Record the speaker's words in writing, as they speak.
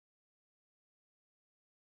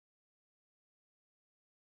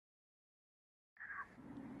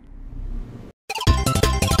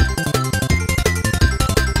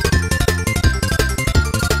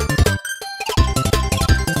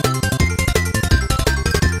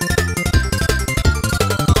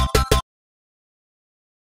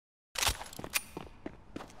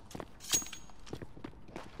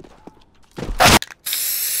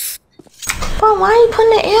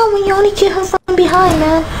you only get him from behind,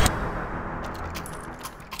 man.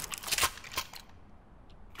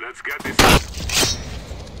 Let's get this.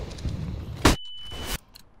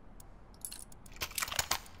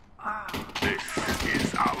 This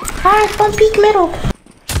is our. Alright, don't peek middle.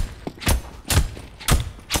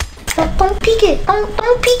 Don't peek it.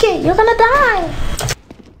 Don't peek it. You're gonna die.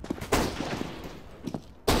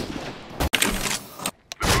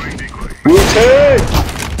 Wu-Tang!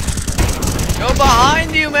 Go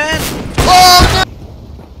behind you, man! Oh, no!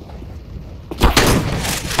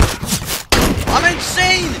 I'm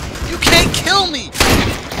insane! You can't kill me!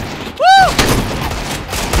 Woo!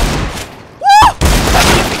 Woo!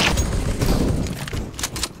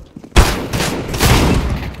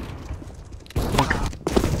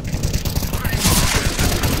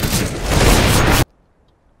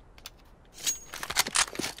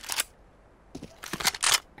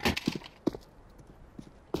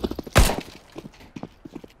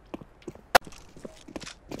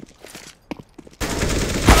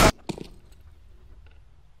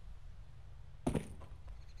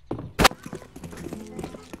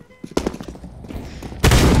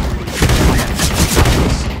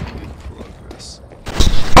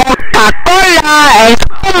 Coca-Cola,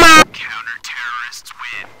 espuma. Counter-terrorists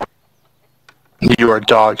win. You are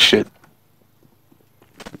dog shit.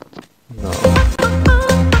 Go!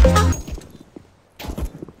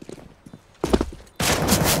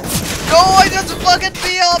 I just fucking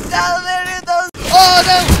be up down there in those. Oh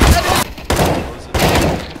no!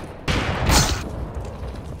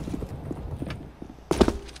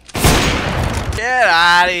 Get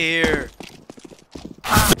out of here!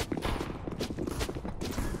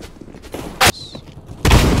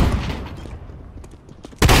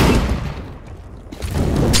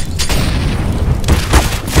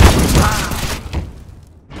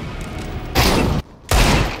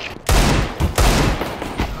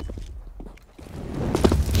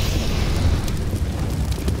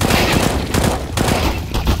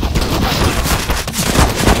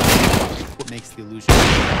 Makes the illusion.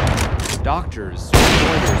 Doctors,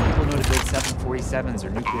 lawyers, people know to build 747s or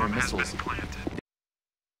nuclear missiles.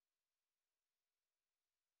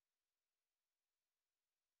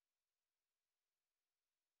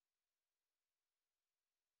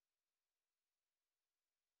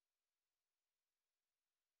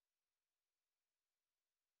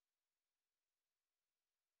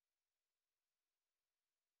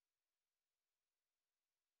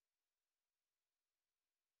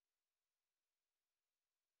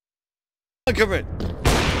 Come in.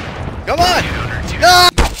 Come on! No!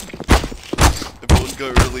 Everyone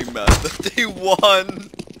got really mad that they won.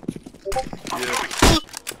 Yeah.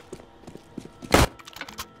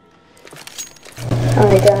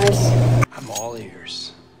 Alright, guys. I'm all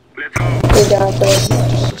ears. Let's go. Good job, boys.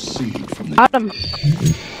 Adam.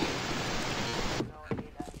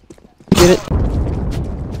 Get it?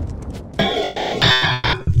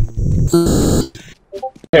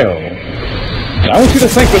 Hell. I want you to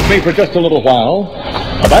think with me for just a little while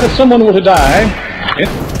about if someone were to die.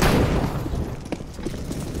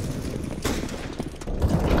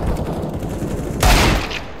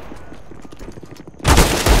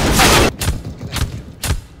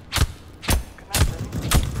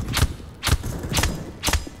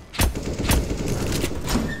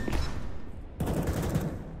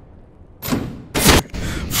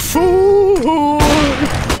 Fool!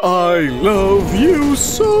 I love you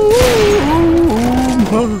so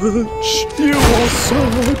much. You are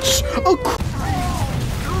such a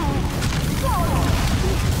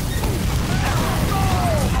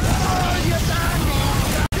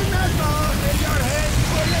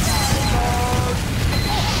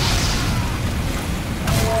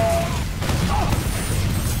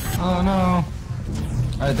Oh no.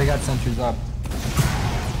 Alright, they got sentries up.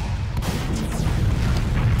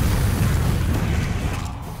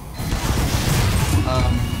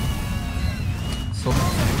 So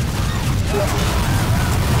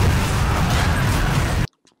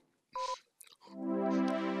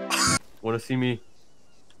wanna see me?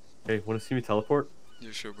 Hey, wanna see me teleport?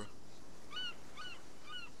 Yeah, sure, bro.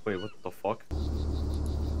 Wait, what the fuck?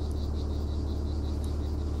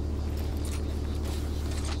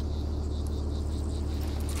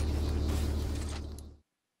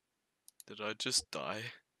 Did I just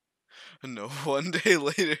die? No, one day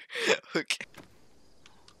later. Okay.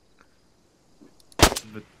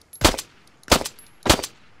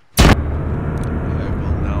 I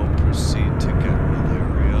will now proceed to get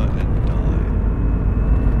malaria and die.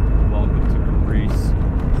 Welcome to Greece.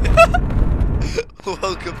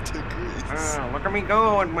 Welcome to Greece. Look at me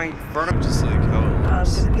go and my vertical. Just like how it I'm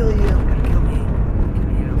looks. gonna kill you. I'm gonna kill me.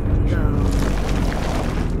 No.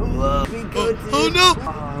 Oh no!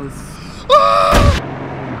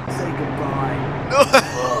 Say goodbye.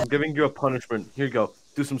 I'm giving you a punishment. Here you go.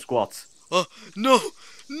 Do some squats. Oh no!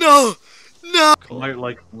 No! No! You might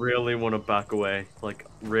like really want to back away. Like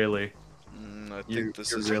really. I You think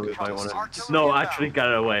this is really good. might want to. No, actually get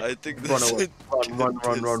it away. I think Run this away. is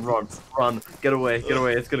Run. Get away. Get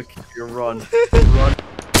away. It's gonna keep you. Run. Run.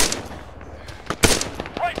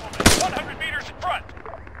 Rifleman, 100 meters in front.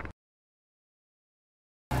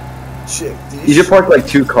 Shit, You should park like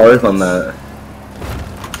 2 cars on that.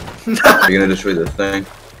 You're gonna destroy this thing.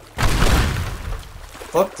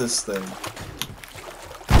 fuck this thing.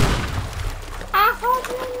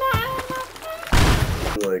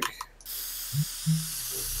 Like.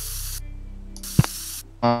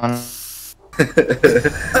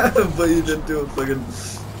 But you didn't do a fucking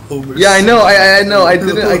Homer. Yeah, I know. I know. I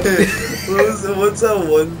didn't. What's that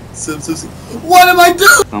one Simpsons? What am I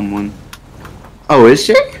doing? Someone. Oh, is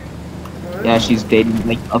she? Yeah, she's dating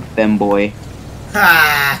like a femboy.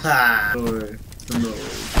 Ha ha. No way. No.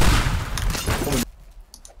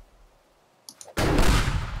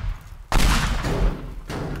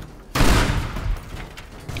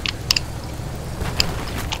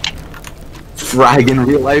 Frag in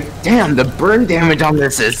real life. Damn, the burn damage on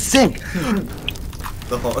this is sick.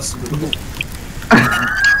 The hospital.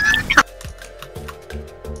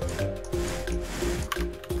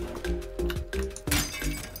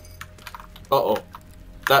 Uh-oh.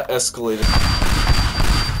 That escalated.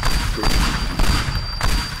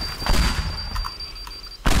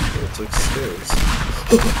 It's like stairs.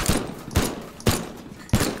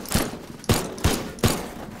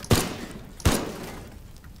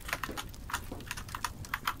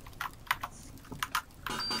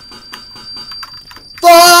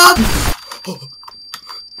 Fuck!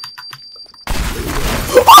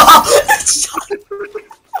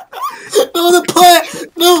 No, the plant!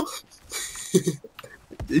 No!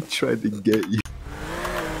 They tried to get you.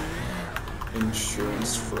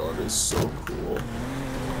 Insurance fraud is so cool.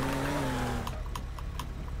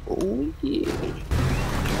 Oh yeah.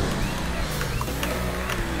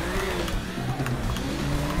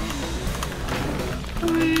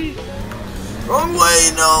 Wrong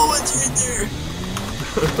way! No, it's right there!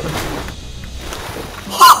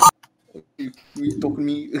 You talking to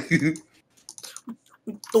me? You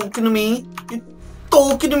talking to me? You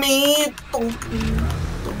talking to me?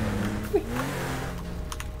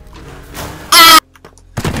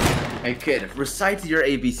 Hey kid, recite your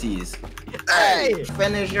ABCs. Hey,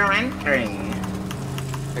 finish your entering.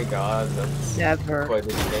 My God, that's Never. quite a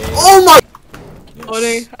day. Oh my!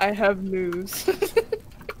 Tony, I have news.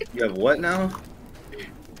 You have what now?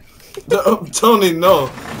 No, Tony, no.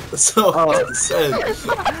 That's not what I said.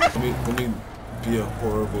 Let me be a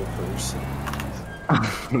horrible person.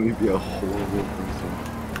 Let me be a horrible person.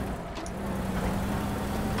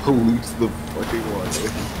 Pollutes the fucking water.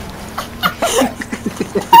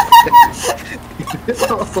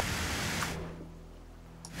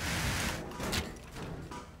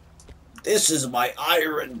 This is my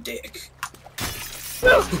iron dick.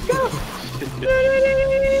 Go!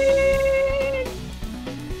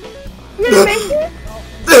 You gonna make it?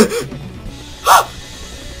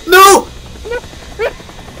 No!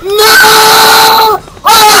 No!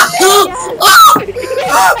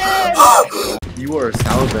 You are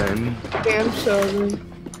Southern. Damn Sheldon.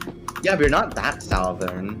 Yeah, but you're not that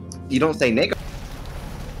Southern. You don't say nigga.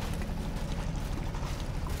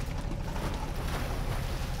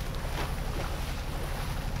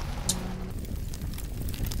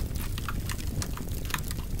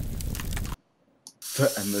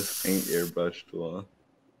 And this paint airbrush tool.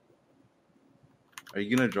 Are you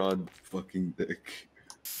gonna draw a fucking dick?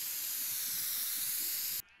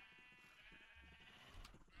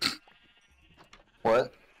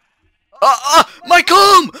 What? My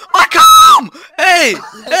comb! My comb! Hey!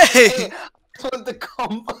 Hey! Put the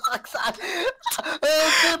comb box on.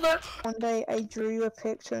 One day I drew you a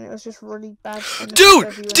picture and it was just really bad.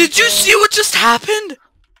 Dude, did you see what just happened?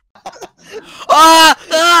 What?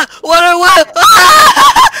 What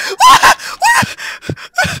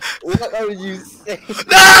are you saying?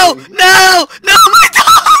 No! No! No, my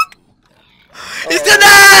dog! He's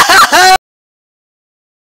gonna.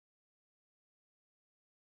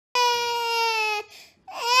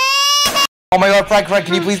 Oh my God, Frank,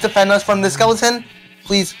 can you please defend us from the skeleton?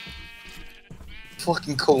 Please.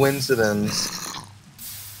 Fucking coincidence.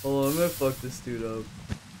 Hold on, I'm gonna fuck this dude up.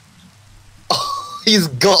 He's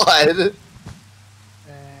God.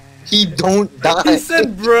 He don't die. He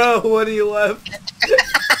said bro when he left.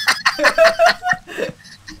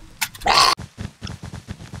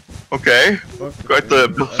 Okay. Quite the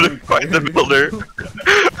builder.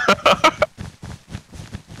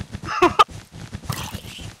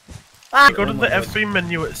 You go to the F3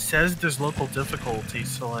 menu, it says there's local difficulty,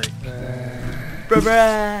 so like...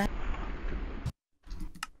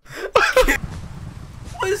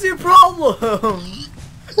 What is your problem?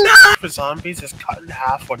 For zombies is cut in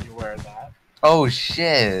half when you wear that. Oh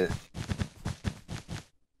shit.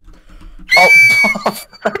 Oh,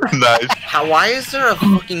 Nice. why is there a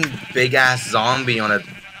fucking big ass zombie on a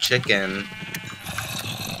chicken?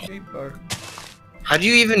 How do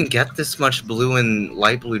you even get this much blue and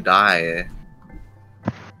light blue dye?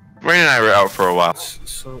 Rain and I were out for a while.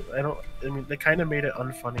 So, I mean, they kind of made it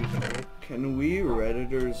unfunny to me. Can we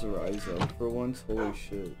Redditors rise up for once? Holy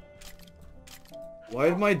shit. Why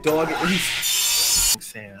did my dog in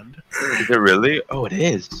sand? Is it really? Oh, it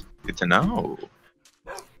is. Good to know.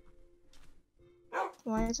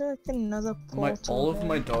 Why is there like another portal? All of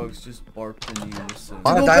my dogs just barked in unison.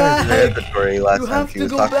 I died in the inventory last time she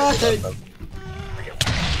was talking about them.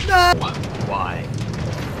 No! Why?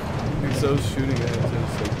 Because I was shooting at it, so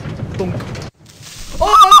it's like... Thunk.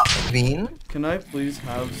 Bean? Can I please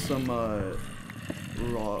have some,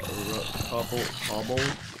 cobble?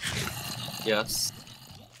 Yes.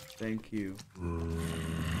 Thank you. I'm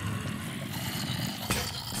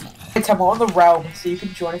on the realm, so you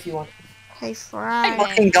can join if you want. Hey, Frag. Oh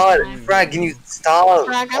my god, Frag, can you stop?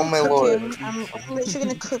 Frag, Oh my lord. I'm literally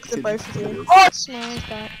gonna cook the both of you. Smells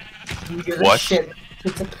that. What? Shit.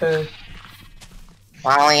 It's a poo.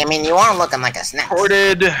 Well, I mean, you are looking like a snack.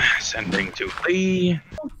 Recorded. Sending to Lee.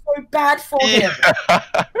 I'm so bad for him.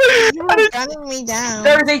 You're gunning me down.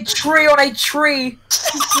 There is a tree on a tree.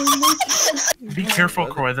 Be careful,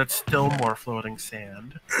 Croy, that's still more floating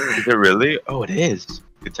sand. Is it really? Oh, it is.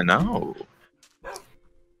 Good to know.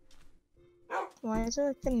 Why is there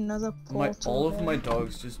like another portal? All of my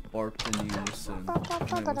dogs just barked in unison. Oh,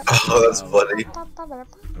 that's funny.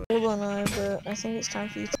 Hold on, but I think it's time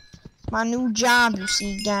for you to... My new job, you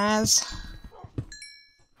see, guys.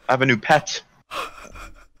 I have a new pet.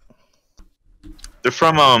 They're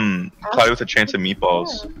from Cloudy with a Chance of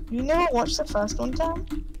Meatballs. You never watched the first one, Tom?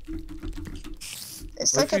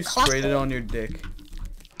 It's What like if a you sprayed it on your dick?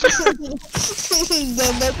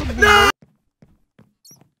 No!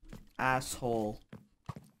 Asshole.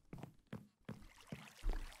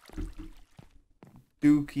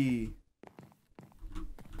 Dookie.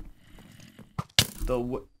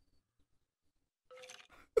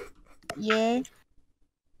 Yeah.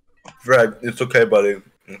 Fred, it's okay, buddy.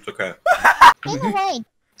 It's okay. By the way,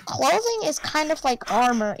 clothing is kind of like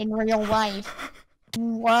armor in real life.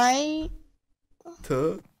 Why?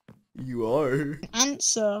 You are.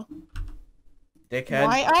 Answer. Dickhead.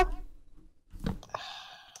 Why are...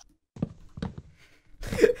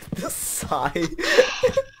 The sigh.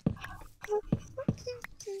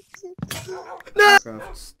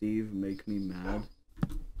 Craft Steve make me mad.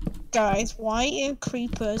 Guys, why are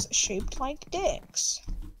creepers shaped like dicks?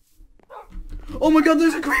 Oh my god,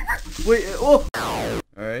 there's a creeper! Wait, oh!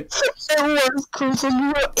 Alright. It was creeper, you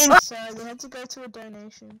were inside. We had to go to a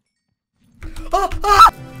donation.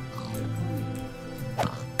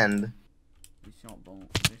 And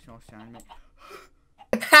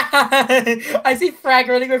I see Frag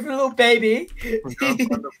running with a little baby.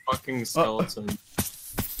 The fucking skeleton.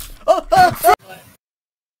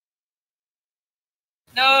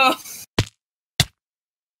 No.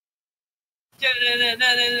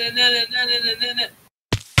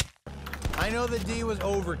 I know the D was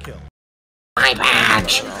overkill. My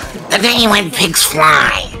badge! The day when pigs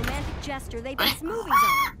fly! Romantic gesture they base movies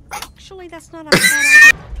on. Actually, that's not a bad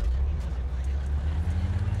idea.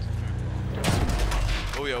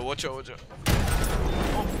 Oh yeah, watch out, watch out.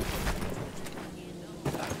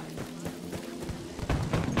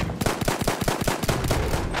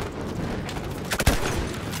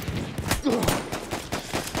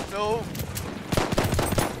 No.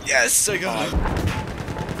 Yes, I got it.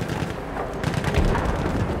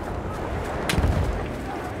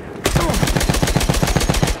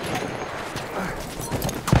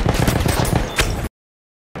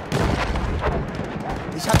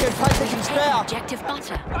 Ich hab den feindlichen Speer. Objective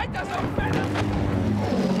butter.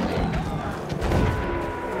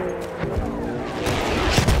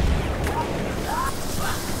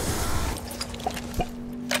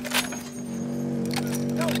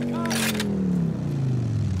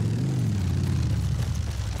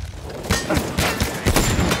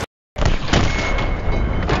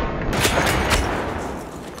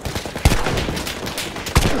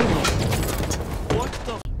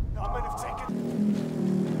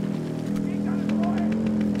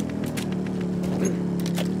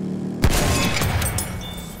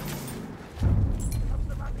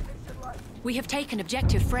 We have taken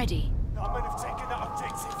objective Freddy.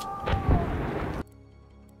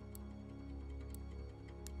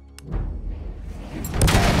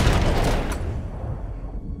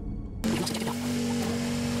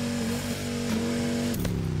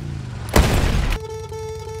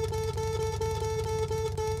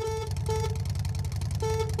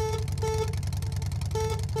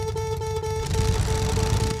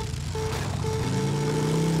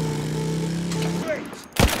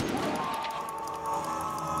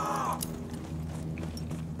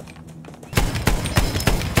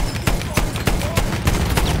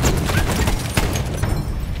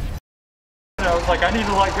 like, I need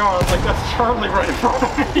to let go. I was like, that's Charlie right in front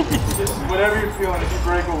of me. Just whatever you're feeling, if you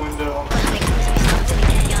break a window. It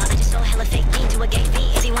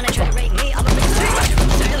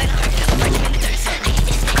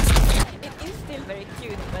is still very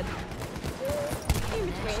cute, but in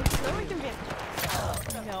between, so we can be.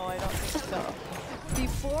 No, I don't think so.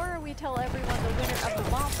 Before we tell everyone the winner of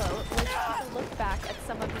the Waffle, let's take a look back at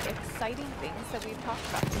some of the exciting things that we've talked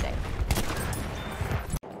about today.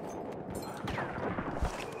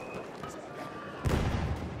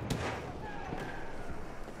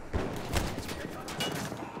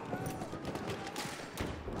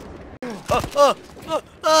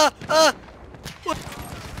 What?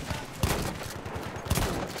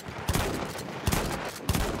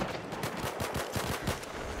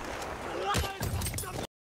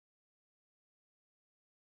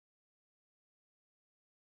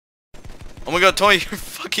 Oh my god, Tony, your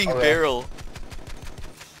fucking barrel.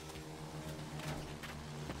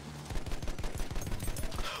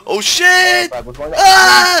 Oh shit!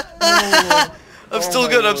 Ah! I'm still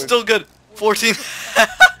good, I'm still good. 14.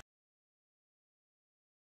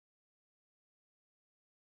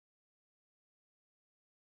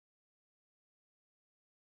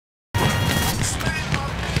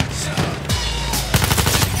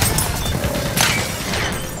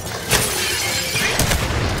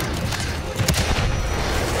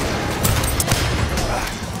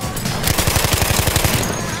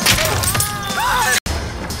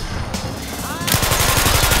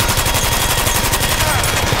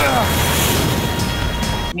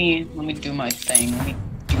 Let me do my thing. Let me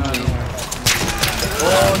do it.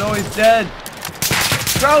 Oh no, he's dead!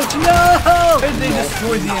 Crouch, no! They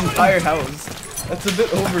destroyed the entire house. That's a bit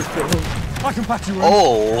overkill. I can patch you in.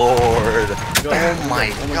 Oh lord! Oh my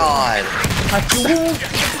god! Patch you in.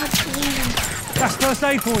 That's first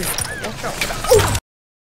aid for you.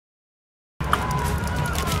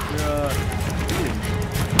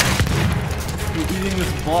 You're eating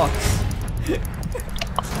this box. We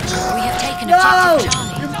have taken No! objective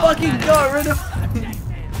Charlie. You fucking got rid of.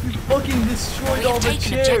 You fucking destroyed all the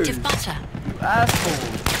chairs. Objective butter. You asshole.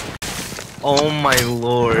 Oh my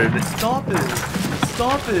lord! Stop it!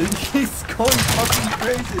 Stop it! He's going fucking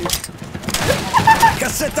crazy.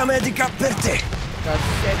 Cassetta medica per te.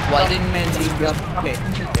 Cassetta medica per te.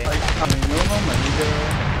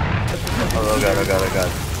 Oh god! Oh god! Oh god!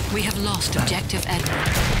 We have lost objective Edward.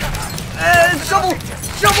 Shovel!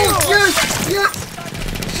 Shovel! Yes! Yes!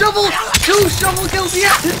 Shovel! 2 shovel kills!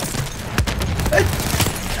 Yes!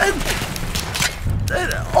 And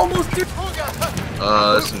almost 2.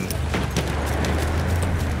 Listen.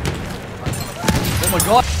 Oh my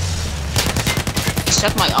god!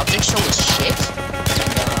 Except my object show is shit.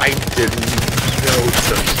 I didn't know.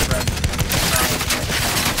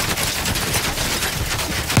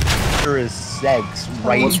 There is sex,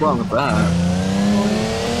 right? What's wrong with that?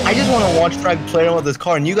 I just want to watch Frag play around with this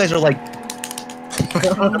car, and you guys are like,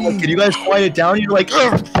 can you guys quiet it down? You're like,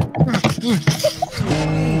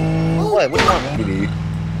 what? What's wrong, baby?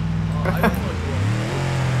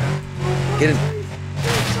 Get it.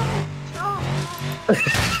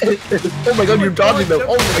 Oh my god, you're dodging them.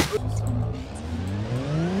 Oh my god.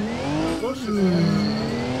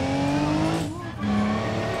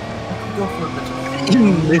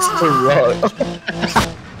 Mr. Rock.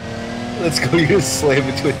 Let's go, you just slam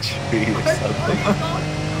into a tree or something.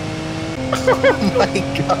 Oh my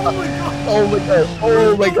god. Oh my god.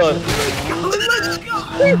 Oh my god. Let's go.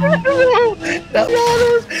 That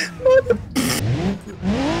was what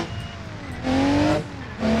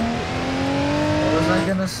was I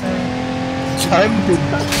gonna say? Time to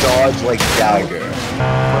dodge like Dagger.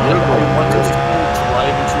 Literally, one just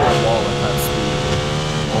drive into a wall at that speed.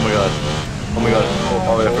 Oh my god. Oh my god.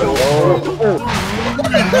 Oh my god.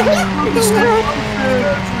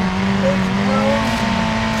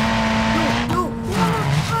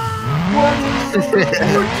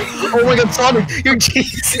 Oh my god, Sonic! You're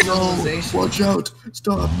Jesus! No, watch out!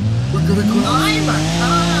 Stop! We're gonna crash!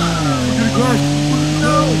 We're gonna crash!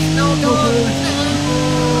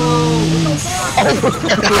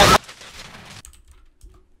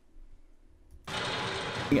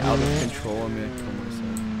 Out of control, I'm gonna kill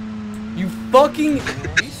myself. You fucking.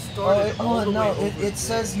 No, it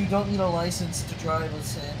says you don't need a license to drive a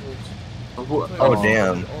sandwich. Oh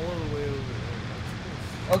damn.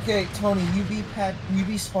 Okay, Tony, you be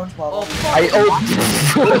SpongeBob.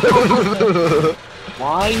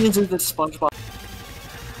 Why is it that SpongeBob?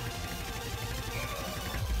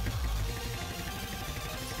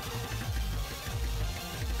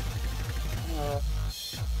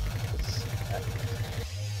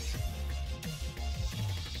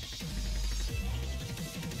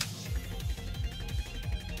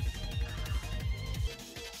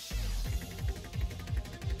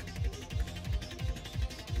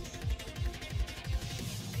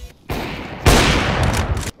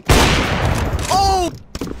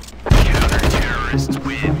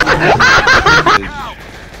 I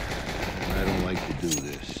don't like to do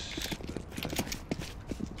this, but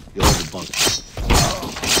you'll have a bunk.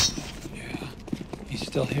 Yeah. He's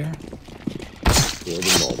still here? For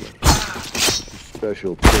the moment.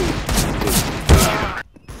 Special case.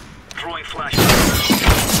 Throwing flash.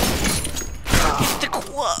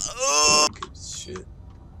 Shit.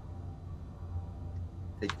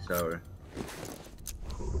 Take a shower.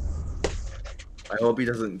 I hope he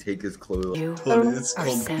doesn't take his clothes off. Tony, it's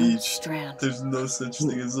called bleached. There's no such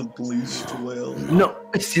thing as a bleached whale. No,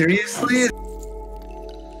 seriously?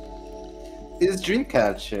 His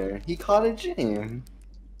Dreamcatcher. He caught a dream.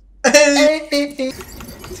 Hey!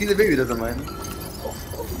 See, the baby doesn't mind.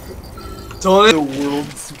 Tony! The world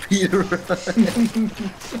speedrun.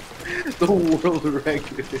 The world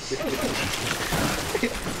record.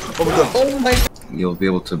 Oh my god. Oh my god. You'll be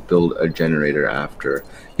able to build a generator after.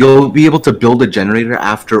 You'll be able to build a generator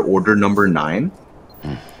after order number 9?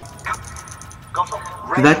 Did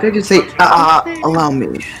that guy just say, allow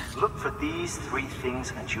me? Look for these 3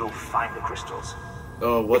 things and you'll find the crystals.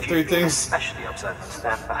 Oh, what 3 things? Especially observant,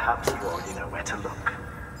 then perhaps you already know where to look.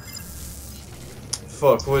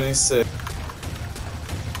 Fuck, what did he say?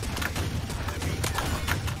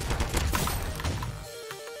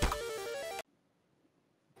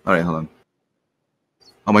 Alright, hold on.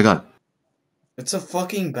 Oh my god. It's a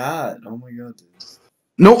fucking bat. Oh my god, dude.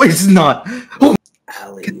 No, it's not. Oh,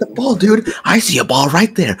 get the ball, dude. I see a ball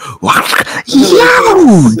right there.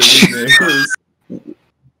 Huge!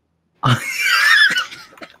 I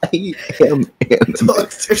am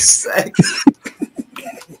Dr. Sex.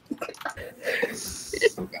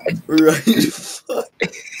 Right, fuck.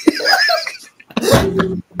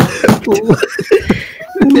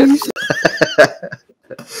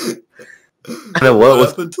 I know what was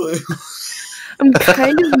happened to him? I'm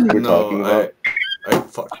kind of we're talking about. I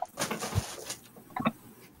fuck.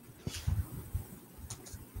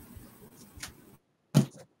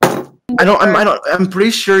 I'm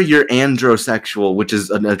pretty sure you're androsexual, which is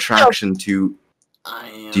an attraction to.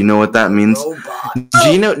 Do you know what that means?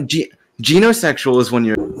 Genosexual is when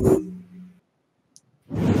you're.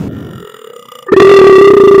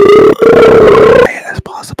 As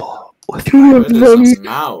possible with It is a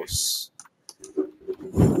mouse.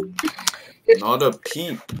 Not a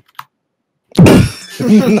peep.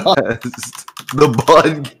 The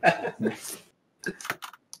podcast.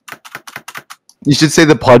 You should say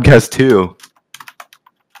the podcast too.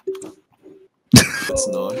 It's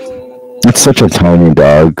not. It's such a tiny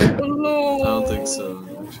dog. I don't think so,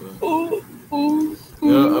 actually.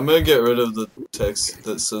 You know, I'm gonna get rid of the text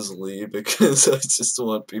that says Lee because I just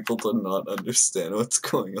want people to not understand what's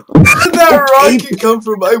going on. Where did that rocket come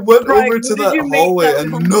from? I went over to that hallway and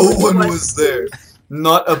no one was there.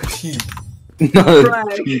 Not a peep. Not a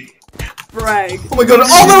peep. Brag. Oh my god,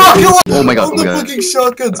 all the rocket! Oh my god, all the fucking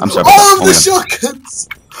shotguns! I'm sorry. All of the shotguns!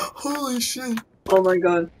 Holy shit. Oh my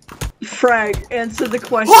god. Frag, answer the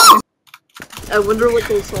question. I wonder what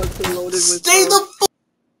those shots are loaded with. Stay the f—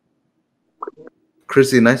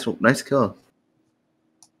 Chrissy, nice kill.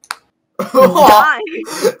 Die!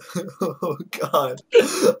 Oh god.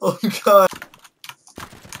 Oh god.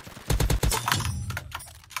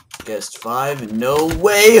 Guest 5, no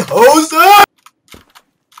way, Jose!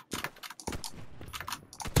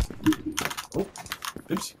 Oh,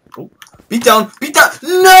 oops. Oh, beat down! Beat down!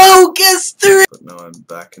 No! Guest 3! But now I'm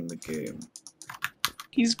back in the game.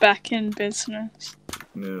 He's back in business.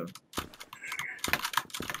 Yeah.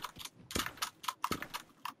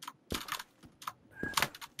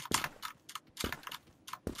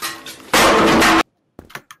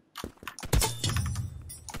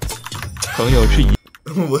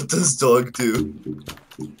 What does dog do?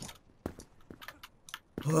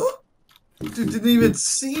 Huh? Dude didn't even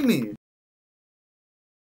see me.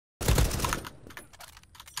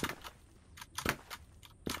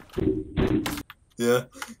 Yeah.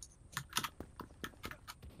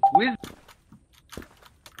 With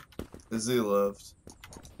Izzy left.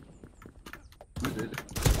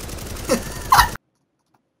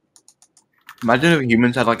 Imagine if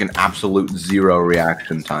humans had like an absolute 0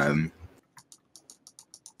 reaction time.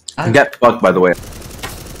 Get fucked, by the way.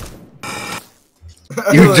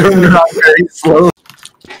 You turned around very slow.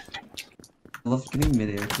 I love getting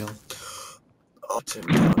mid-air kills.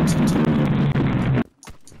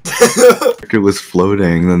 It was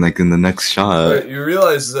floating, then like in the next shot. Right, you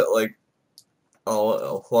realize that like,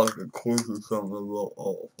 I'll fucking queef or something about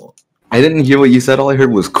fuck. I didn't hear what you said. All I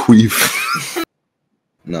heard was queef.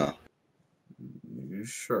 No. You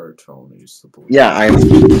sure Tony's the boy? Yeah, I'm.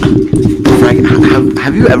 Frank,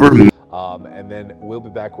 have you ever? And then we'll be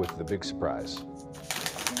back with the big surprise.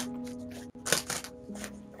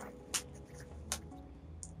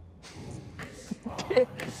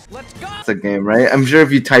 It's a game, right? I'm sure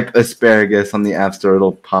if you type asparagus on the App Store,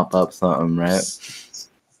 it'll pop up something, right?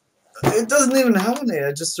 It doesn't even have a name.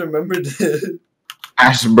 I just remembered it.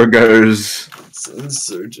 Asperger's. It's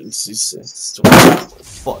Insurgency 6.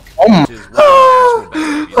 Fuck. Oh my.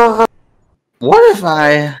 What if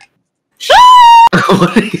I?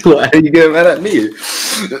 Why are you getting mad at me?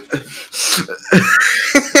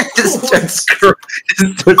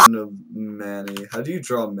 Manny. How do you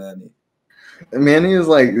draw Manny? Manny is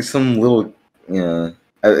like some little, yeah.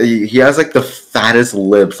 He has like the fattest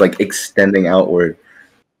lips, like extending outward.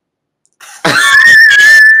 I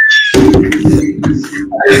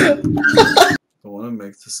want to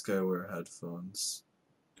make this guy wear headphones.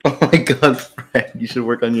 Oh my god, Fred, you should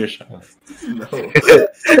work on your shop. No.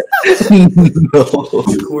 No.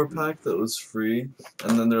 Core pack that was free,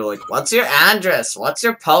 and then they're like, "What's your address? What's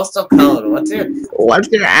your postal code? What's your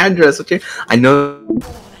address? What's your? I know.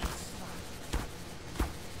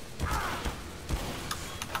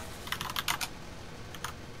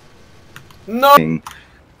 No.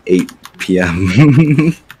 8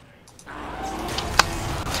 p.m.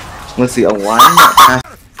 Let's see, a line.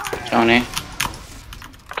 Tony.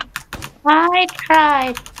 I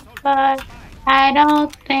tried, but I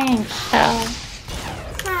don't think so.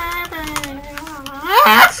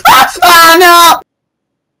 No!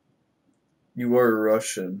 You are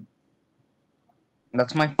Russian.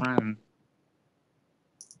 That's my friend.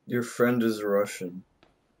 Your friend is Russian.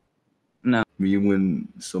 No. Me when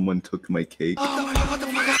someone took my cake. Oh my god, what the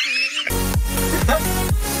fuck?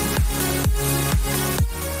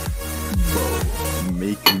 Bro,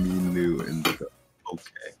 make me new and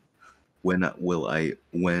okay. When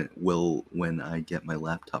I get my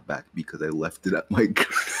laptop back because I left it at my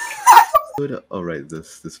Alright,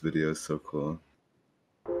 this video is so cool.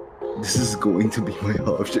 This is going to be my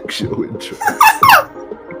object show intro.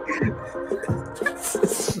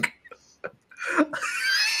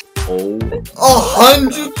 Oh,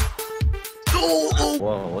 100.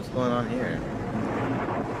 Whoa, what's going on here?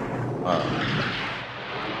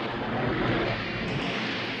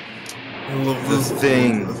 I love this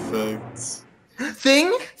thing. Effects.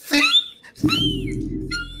 Thing?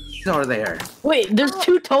 Are there? Wait, there's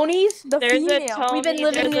two Tonys? There's a Tony. We've been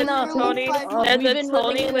living in a Tony. There's a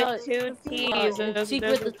Tony with 2 T's.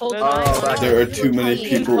 Secret this whole time. There are too many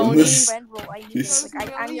people in this.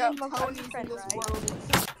 I'm your Tony friend, right?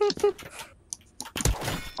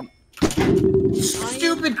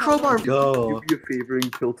 Stupid crowbar. Go. Do me a favor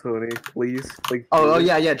and kill Tony, please. Like. Oh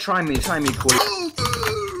yeah. Try me, Corey.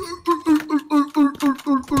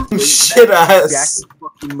 Shit ass.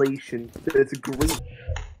 Ejaculation. That's a great.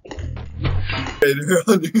 You're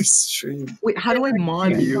on your stream. Wait, how do I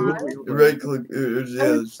mod you? Right click.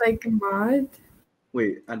 Yeah. Like mod.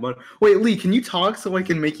 Wait, add mod. Wait, Lee, can you talk so I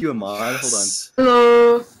can make you a mod? Hold on.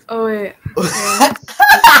 Hello. Oh wait.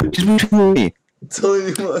 Just between me. Tell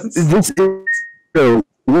me once. This is a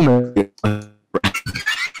woman.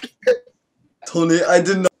 Tony, I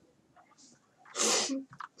did not.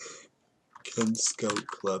 Can Scout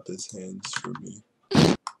clap his hands for me?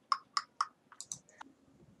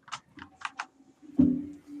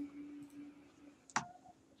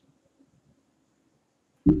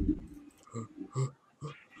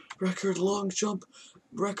 Record long jump.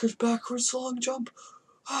 Record backwards long jump.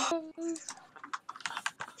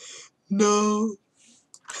 No.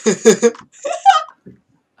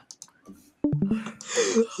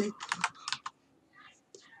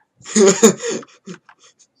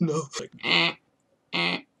 No.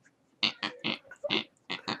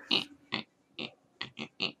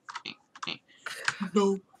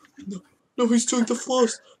 No, he's doing the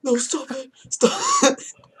floss. No, stop it. Stop.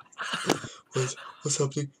 What's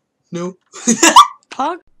happening? No.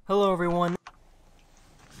 Hello, everyone.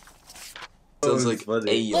 Sounds like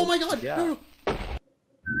funny. Oh my god! Yeah. No.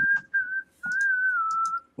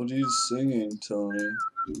 What are you singing, Tony?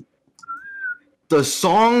 The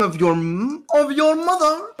song of your mother. Your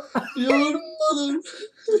mother.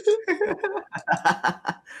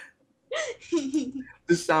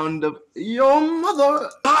 The sound of your mother.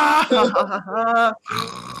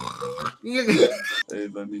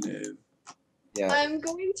 Abe, I mean Abe. Yeah. I'm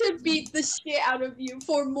going to beat the shit out of you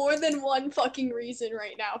for more than one fucking reason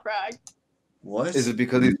right now, Frag. What? Is it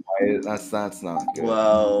because he's quiet? That's not good.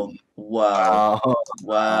 Wow.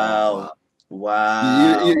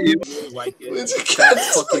 You like it. It's a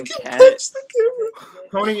cat's fucking cat.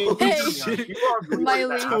 Tony, Hey, you are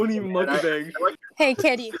Miley. Tony Mukbang. Hey,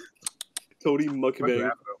 kitty. Tony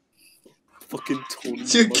Mukbang. Fucking Tony.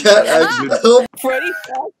 Your cat actually helped. Freddy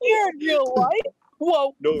Fazbear in real life?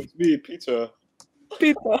 Whoa. No, it's me, Pizza.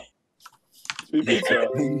 Pizza. It's Sweet pizza.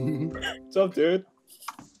 What's up, dude?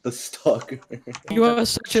 The stalker. You are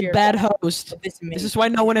such a bad host. This is why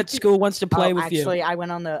no one at school wants to play with actually, you. I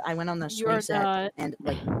went on the swing You're set not. and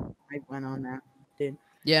like I went on that, dude.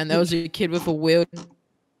 Yeah, and that was a kid with a wheel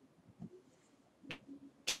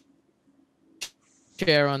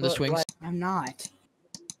chair on the Look, swings. like, I'm not.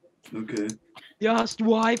 Okay. You asked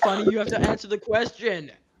why, Funny. You have to answer the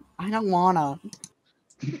question. I don't wanna.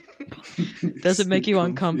 Does it make you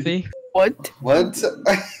uncomfy? What? What?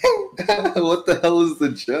 What the hell is the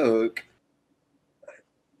joke?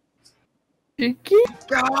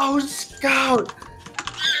 Go, Scout!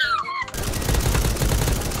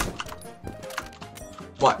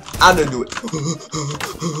 What? I don't do it.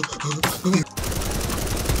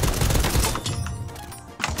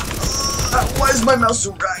 Why is my mouse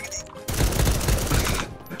so raggedy?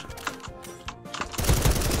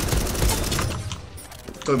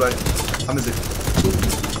 Don't die. I'm busy.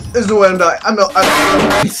 There's no way I'm dying. I'm not.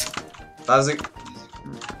 Isaac.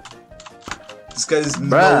 This guy is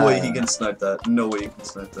no way he can snipe that. No way he can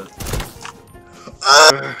snipe that.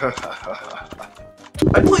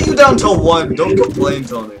 I put you down to 1. Don't complain,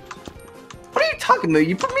 Tony. What are you talking about?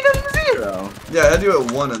 You put me down to 0. Yeah, I had you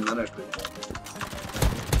at 1 and then I put.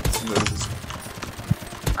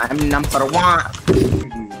 I'm number 1.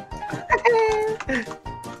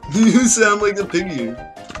 You sound like the piggy.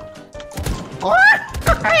 What?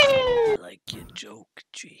 I like your joke,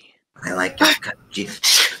 G. I like your cut, G.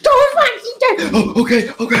 Don't Oh, okay.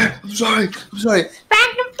 I'm sorry.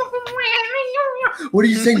 What are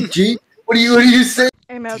you saying, G? What are you saying?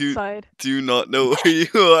 I'm outside. Do you not know where you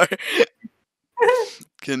are?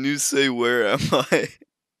 Can you say where am I?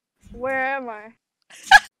 Where am I?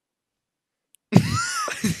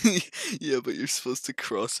 Yeah, but you're supposed to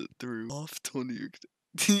cross it through. Off, Tony. You're gonna...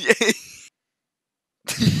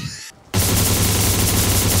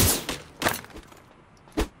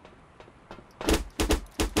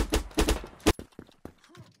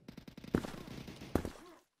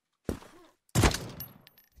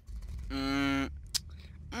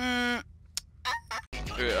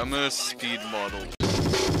 Okay, I'm gonna speed model.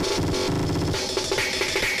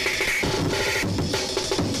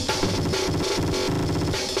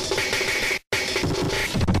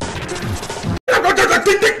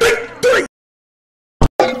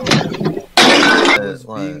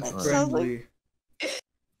 Sounds like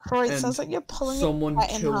Croy, it sounds like you're pulling Someone it in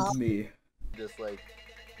half. killed me. Just like.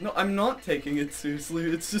 No, I'm not taking it seriously.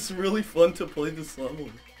 It's just really fun to play this level.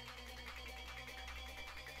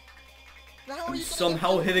 I'm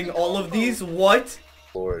somehow hitting all of these. What?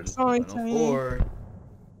 Lord. Sorry, Tony. 4.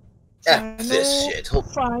 F this shit.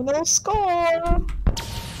 Final score.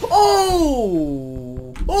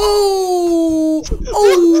 Oh! Oh!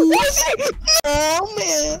 Oh! Oh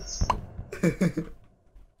man.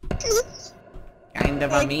 Kind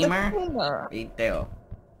of a memer.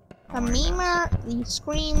 The memer, the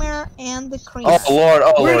screamer, and the creamer. Oh Lord!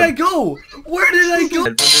 Oh Where Lord. did I go? Where did I go?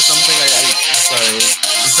 There's something sorry.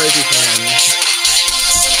 I'm sorry if you can.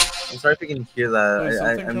 I'm sorry if you can hear that. There's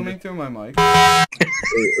something I'm coming through my mic. Oh,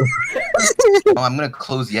 I'm gonna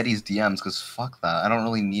close Yeti's DMs because fuck that. I don't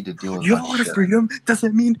really need to deal with You that have a lot of shit. freedom. Does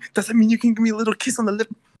that mean you can give me a little kiss on the lip?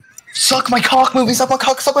 Suck my cock, movie. Suck my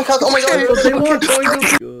cock. Suck my cock. Oh my god. They weren't going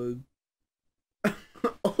to good.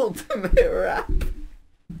 Ultimate rap.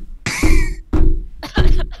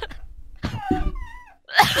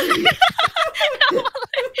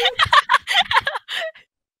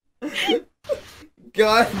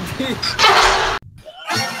 God damn.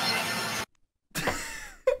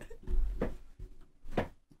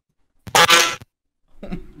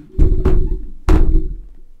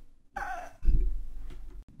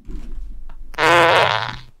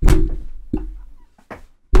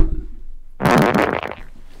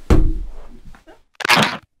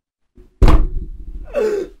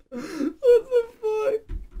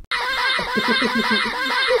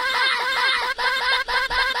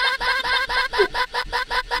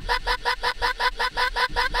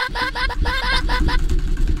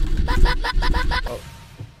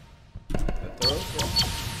 What the fuck?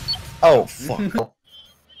 Oh fuck.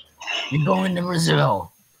 You're going to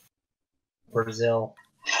Brazil. Brazil.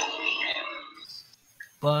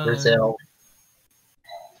 Brazil.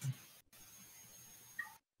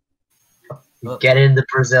 Get into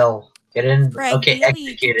Brazil. Get in. Greg, okay, do you have a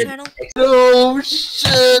YouTube executed. channel? Oh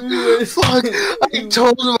shit! Fuck! I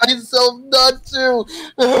told myself not to.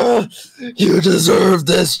 You deserve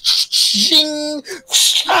this. Ching.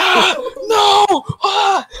 No!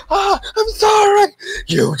 I'm sorry.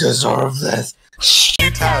 You deserve this.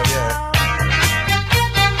 Yeah.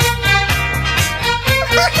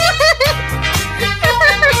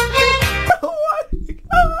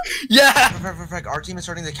 Yeah! Frag, our team is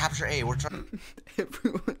starting to capture A. We're trying.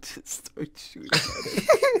 Everyone just start shooting at it.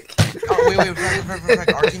 Oh, wait,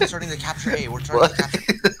 Frag, our team is starting to capture A. We're trying to capture.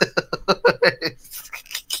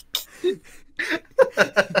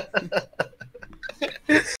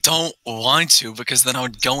 Don't want to, because then I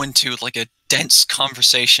would go into like a dense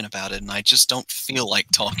conversation about it, and I just don't feel like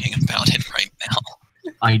talking about it right now.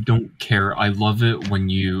 I don't care. I love it when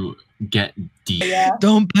you get deep.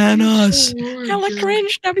 Don't ban us. Hella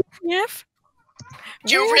cringe, WTF.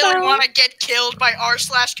 Do you really want to get killed by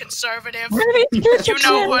r/conservative? You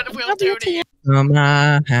know what we'll do to you. From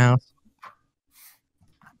my house.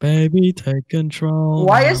 Baby, take control.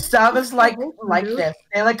 Why is Savas like this?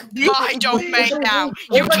 They like. I don't make now.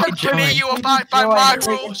 You talk to me, you abide by my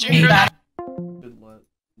rules. You hear that?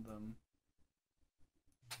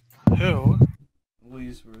 Who?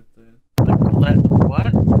 Lee's birthday. Let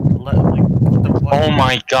what? What? Oh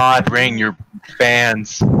my god, Ring, your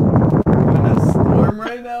fans. I'm in a storm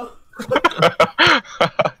right now.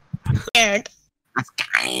 Weird. That's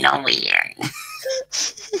kinda weird.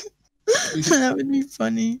 That would be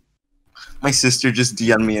funny. My sister just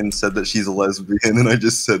DM'd me and said that she's a lesbian, and I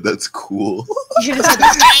just said that's cool. You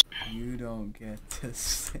don't get to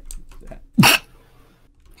say that.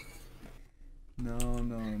 No,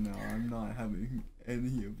 I'm not having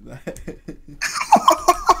any of that.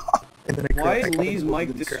 Why is Lee's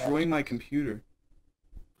mic destroying my computer?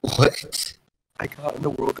 What? I got in the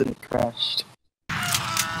world and it crashed.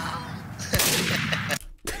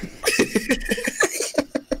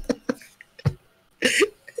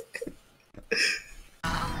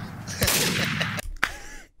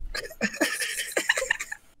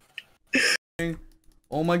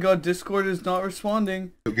 Oh my god, Discord is not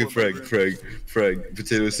responding. Okay, Frag.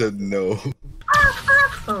 Potato said no.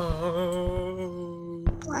 Oh.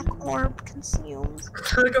 Black orb consumes.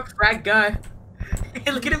 Look at Frag guy.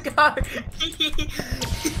 Hey, look at him go.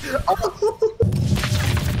 Oh.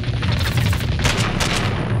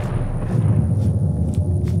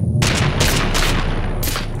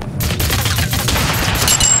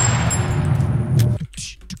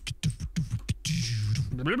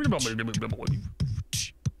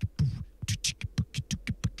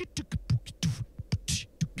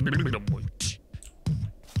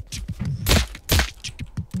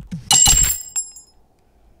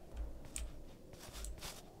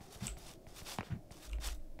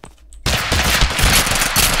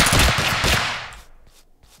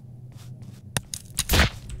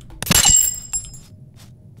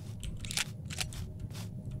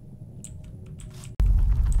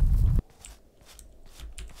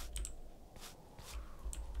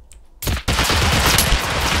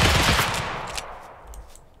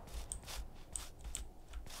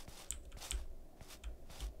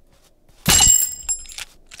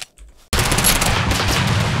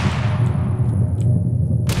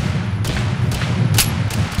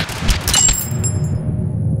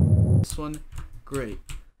 One, great.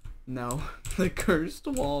 Now the cursed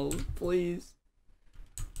wall, please.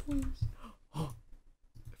 Oh,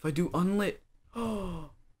 if I do unlit.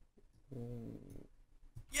 Oh,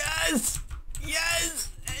 yes, yes.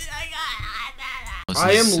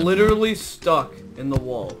 I am literally stuck in the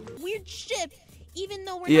wall. Weird shit. Even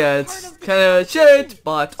though we're Yeah, not it's part of the kind of shit,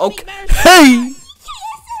 but okay. Hey!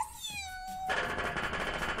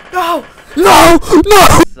 No! No!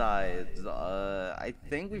 No! Besides, I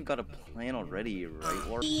think we've got a plan already, right,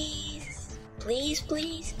 Laura? Please.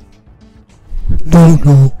 No.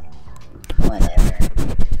 Whatever.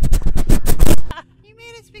 He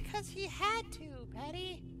made us because he had to,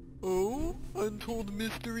 Patty. Oh, untold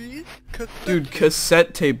mysteries? Dude,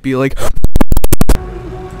 cassette tape be like.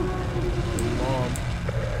 Mom.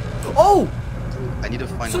 Oh! I need to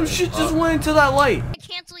find some shit just went into that light. I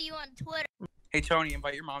cancel you on Twitter. Hey Tony,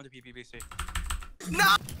 invite your mom to PPBC.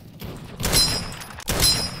 No!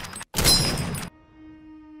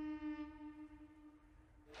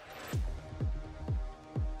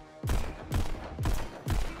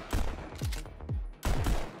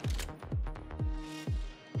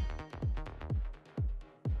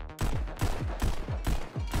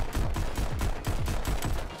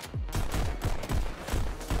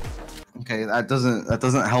 Okay, that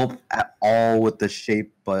doesn't help at all with the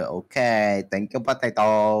shape, but okay. Thank you,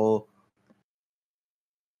 Potato.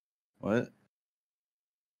 What?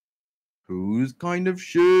 Who's kind of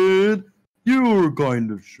shit? You're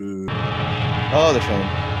kind of shit. Oh, they're showing.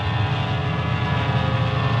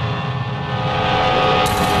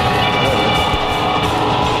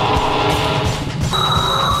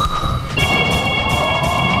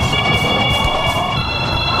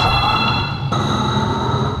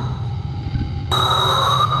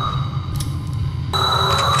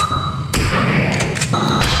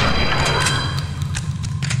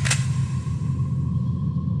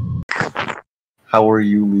 How are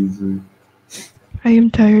you, Lisa? I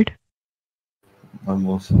am tired. I'm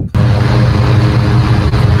also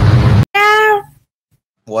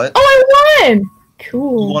What? Oh, I won!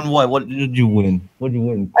 Cool. You won what? What did you win? What did you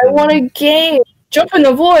win? I won a game. Jump in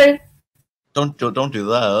the void. Don't do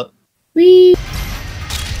that. Wee.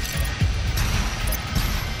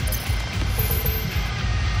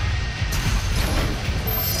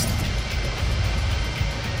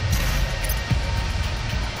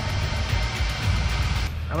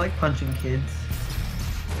 I like punching kids.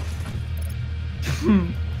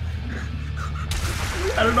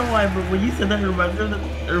 I don't know why, but when you said that, it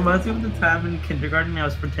reminds me of the time in kindergarten I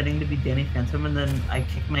was pretending to be Danny Phantom and then I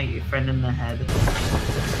kicked my friend in the head.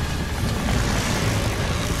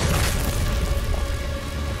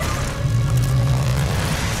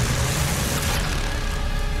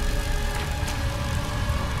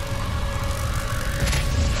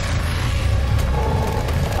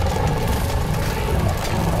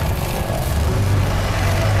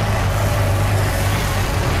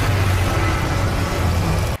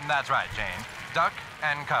 That's right, Jane. Duck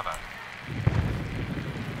and cover.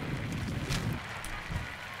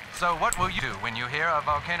 So what will you do when you hear a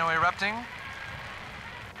volcano erupting?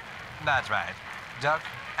 That's right. Duck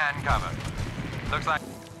and cover. Looks like...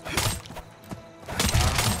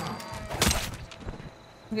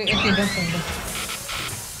 Okay, don't.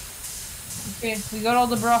 Okay, we got all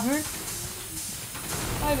the bra here.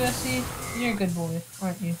 Hi, Bessie. You're a good boy,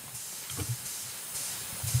 aren't you?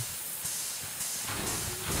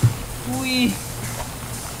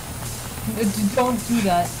 Don't do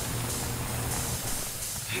that.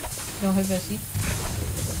 No, hey, Bessie.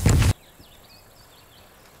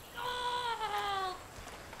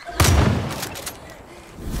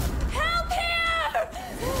 Help here!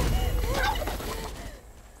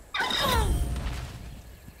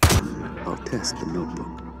 I'll test the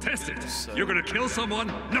notebook. Test it! You're gonna kill someone?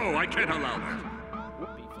 No, I can't allow that.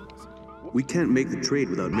 We can't make the trade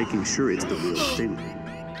without making sure it's the real thing.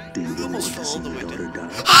 Do you really want to see your daughter die?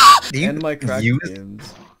 And my crack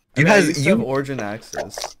games. You I used to have Origin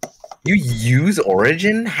access. You use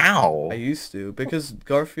Origin? How? I used to because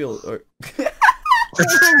Garfield. Or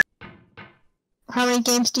How many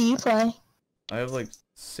games do you play? I have like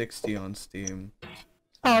 60 on Steam.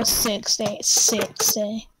 Oh, 60.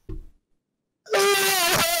 60.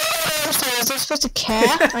 So is this supposed to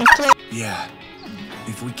care? Yeah.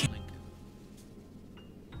 If we can.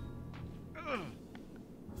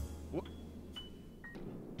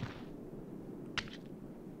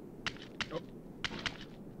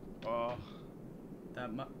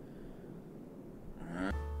 That much.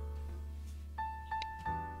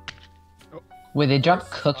 Wait, they dropped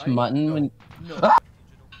cooked mutton when. No.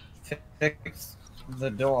 Fix the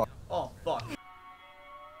door. Oh fuck.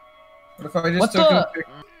 What if I just What took the? a pic?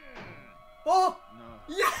 Oh!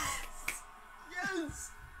 No. Yes!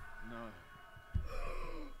 Yes! No.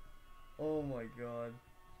 Oh my god.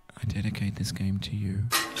 I dedicate this game to you.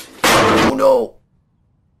 Oh no!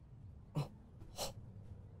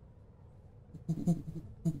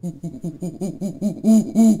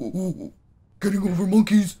 Getting over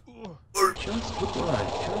monkeys! Just look what I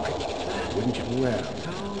took. Wouldn't you? Well,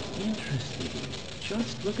 how interesting.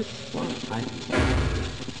 Just look at what I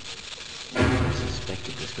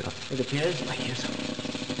suspected this, but it appears like here's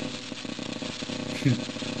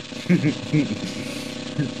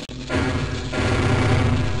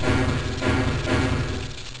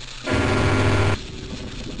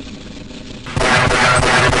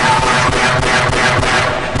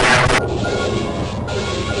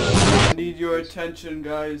I need your attention,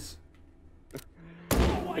 guys.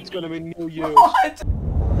 It's gonna be New Year's. What?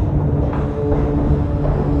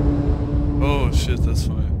 Oh shit, that's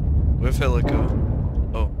fine. What if I let go?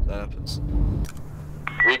 Oh, that happens.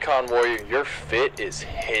 Recon Warrior, your fit is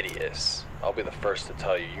hideous. I'll be the first to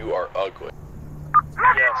tell you, you are ugly.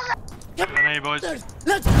 Yes. Hey, boys.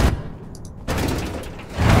 Let's.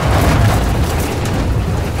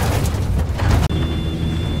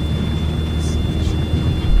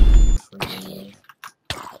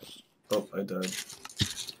 Oh, I died.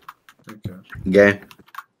 Okay. Okay.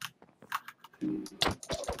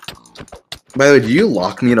 By the way, do you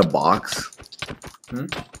lock me in a box? Hmm?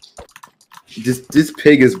 This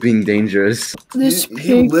pig is being dangerous.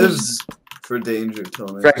 He lives for danger,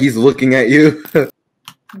 Tony. Frank, he's looking at you.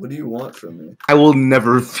 What do you want from me? I will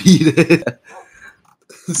never feed it.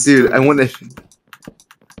 Dude, I want to...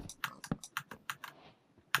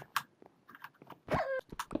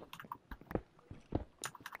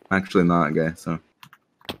 Actually not, guy, so...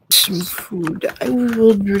 Some food. I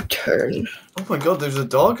will return. Oh my god, there's a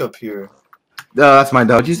dog up here. That's my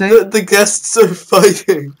dog, you say? The guests are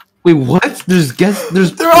fighting. Wait, what? There's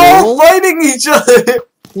there's They're all fighting each other!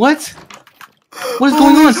 What? What is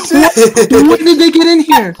going on? What did they get in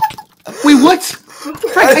here? Wait, what?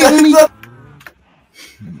 Frank, I only...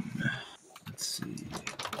 Let's see.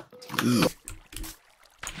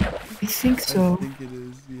 I think so. I think it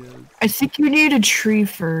is, yes. I think you need a tree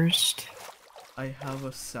first. I have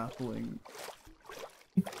a sapling.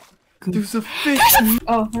 There's a fish!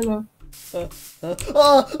 Oh, hello.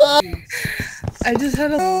 I just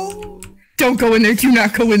had a... Don't go in there, do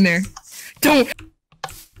not go in there. Don't!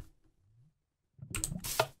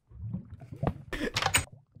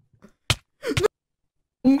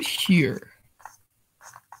 Here.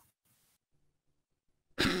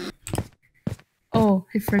 Oh,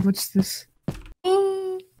 hey Fred, what's this?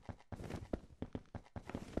 Are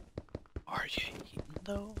you eating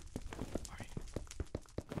though?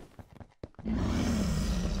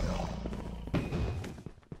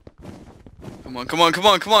 Come on, come on, come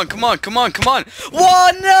on, come on, come on, come on, come on!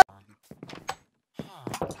 One! No!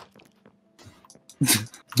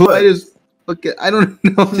 I just okay. I don't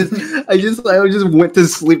know. I just went to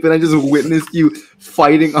sleep and I just witnessed you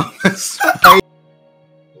fighting on the spike.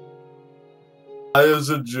 I was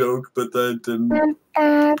a joke, but that didn't.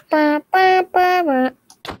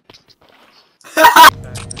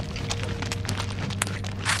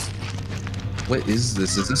 What is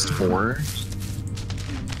this? Is this Spore?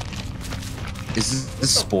 Is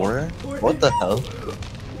this Spore? What the hell?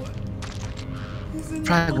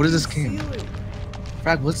 Frag, what is this game?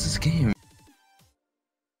 Frag, what's this game?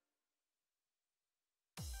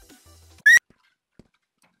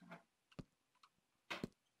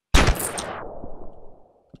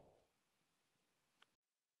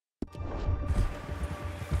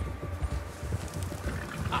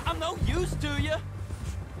 I'm no use to you.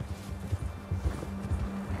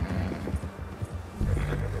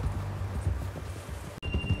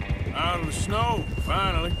 Out of the snow,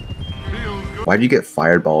 finally. Feels good. Why'd you get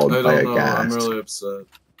fireballed I by a don't know, gas? I'm really upset.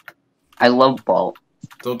 I love ball.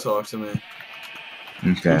 Don't talk to me.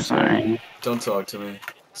 Okay. Sorry. Don't talk to me.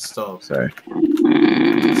 Stop. Sorry.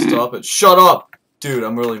 Stop it. Shut up! Dude,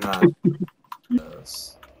 I'm really mad.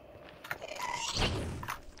 Yes.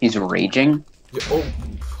 He's raging. Yeah, oh.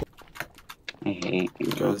 I hate you.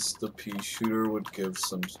 Because the pea shooter would give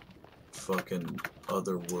some fucking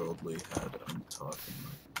otherworldly head. I'm talking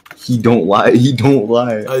about. He don't lie. He don't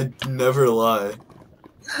lie. I never lie.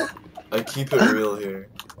 I keep it real here.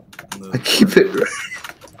 I keep it real.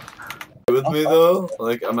 With me though,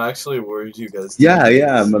 like I'm actually worried you guys. Yeah,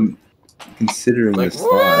 yeah. I'm considering Like, this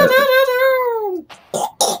thought.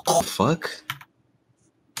 Fuck.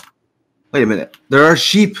 Wait a minute. There are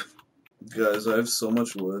sheep. Guys, I have so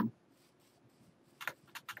much wood.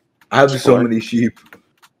 I have so many sheep.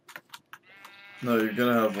 No, you're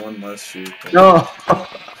gonna have one less sheep. No.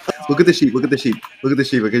 Look at the sheep. Look at the sheep. Look at the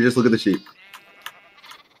sheep. Okay, just look at the sheep.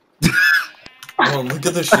 Oh, look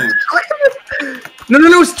at the sheep. No, no,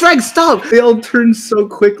 no, Strike, stop! They all turn so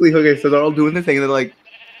quickly. Okay, so they're all doing the thing, and they're like...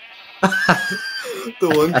 The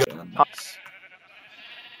one guy.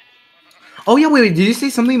 Oh, yeah, wait, did you say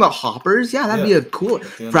something about hoppers? Yeah, that'd be a cool...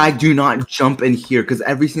 Frag, do not jump in here, because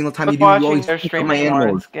every single time you do, you always pick up my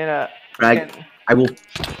animals. Get up. Frag, I will...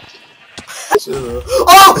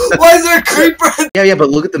 Oh! Why is there a creeper? Yeah, yeah, but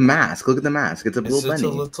look at the mask. Look at the mask. It's a little bunny. It's a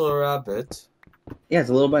little rabbit. Yeah, it's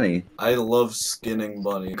a little bunny. I love skinning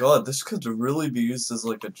bunny. God, this could really be used as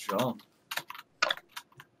like a jump.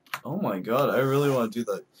 Oh my god, I really want to do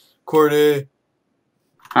that. Cordy!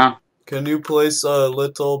 Huh? Can you place a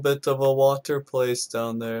little bit of a water place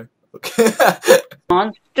down there? Okay.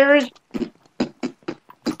 Monsters?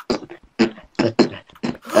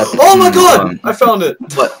 Oh my god! I found it!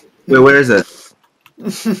 What? Wait, where is it?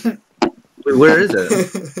 Wait, where is it?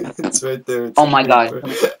 It's right there. It's Oh my god.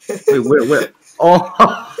 Wait, where?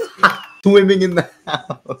 Oh! Swimming in the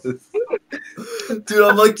house. Dude,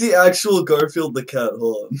 I'm like the actual Garfield the cat.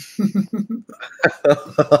 Hold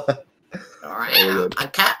on. A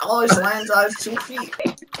cat always lands on its 2 feet.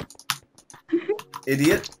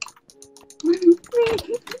 Idiot.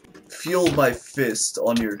 Feel my fist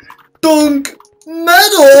on your dunk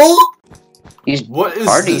metal. What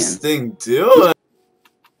is this thing doing?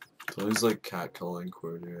 So he's like cat calling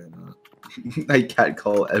Cordy right now. I cat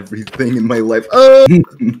call everything in my life. Oh!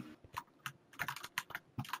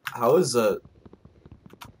 How is that?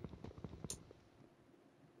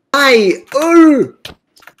 Hi! Oh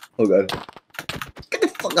god. Get the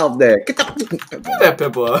fuck out there. Get the Yeah,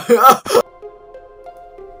 Pippa.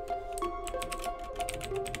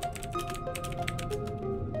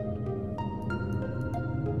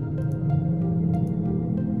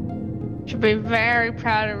 Should be very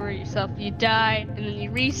proud of Reese. yourself. You die, and then you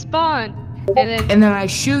respawn, and then I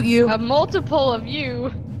shoot you. A multiple of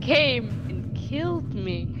you came and killed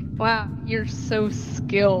me. Wow, you're so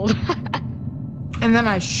skilled. And then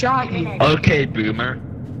I shot you. Okay, boomer.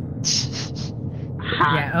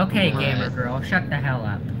 Yeah, okay, gamer girl. Shut the hell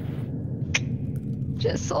up.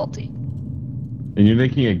 Just salty. And you're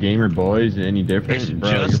making a gamer boys any different? It's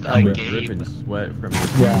Bro, just you're a probably game. dripping sweat from your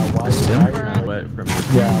yeah, why sweat from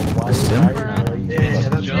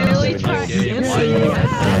Really trying to get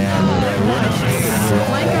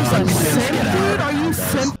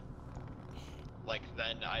Like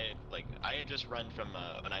then I had just run from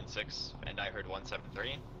 096 and I heard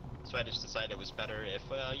 173, so I just decided it was better if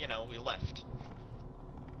you know, we left.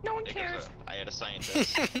 No one cares. I had a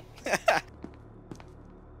scientist.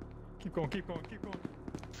 Keep going, keep going, keep going.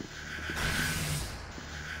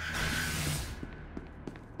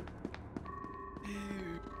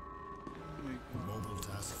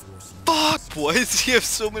 Fuck! Why does he have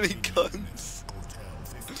so many guns?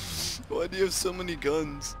 Why do you have so many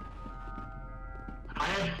guns? I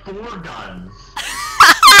have 4 guns.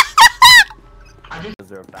 I just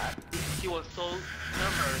deserve that. He was so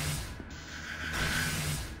nervous.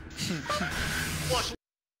 Watch.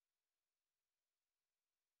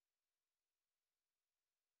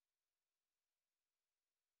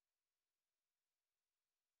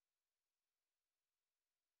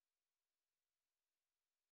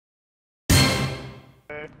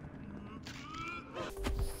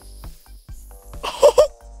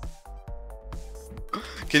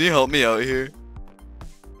 Can you help me out here?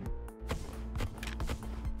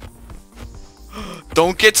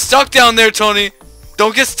 Don't get stuck down there, Tony!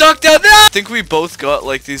 Don't get stuck down there! I think we both got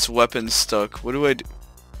like these weapons stuck. What do I do?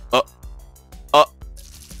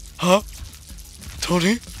 Huh?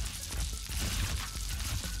 Tony?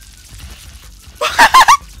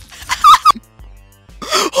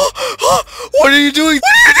 What are you doing?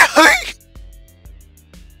 What are you doing?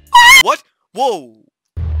 What? Whoa.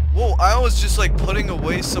 Whoa, I was just like putting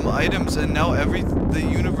away some items and now the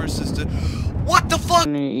universe is what the fuck?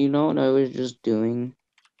 You know what I was just doing?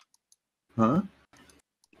 Huh?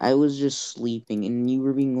 I was just sleeping and you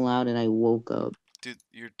were being loud and I woke up. Dude,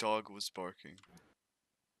 your dog was barking.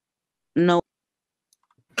 No.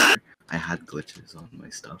 I had glitches on my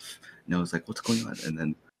stuff, and I was like, "What's going on?"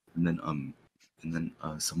 And then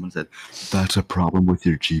someone said, "That's a problem with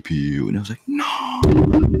your GPU," and I was like, "No,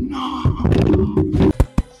 no."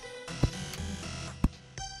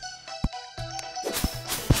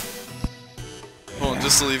 Hold on,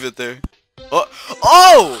 just leave it there. Oh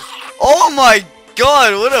my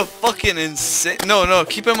God! What a fucking insane! No,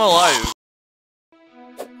 keep him alive.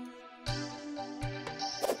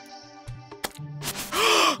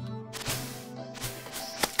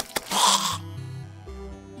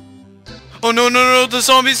 Oh no, the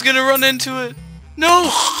zombie's gonna run into it! No! No!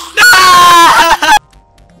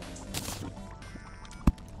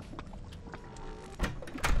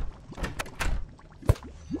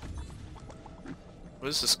 What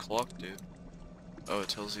does this clock do? Oh, it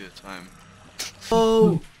tells you the time.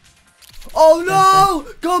 Oh! Oh no!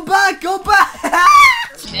 Go back! Go back!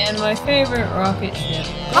 And my favorite rocket ship.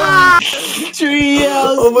 Ah!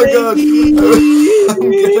 Treehouse! Oh my God! I'm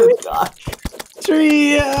gonna die.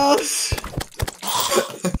 Treehouse!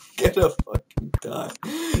 Gonna fucking die.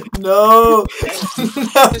 No!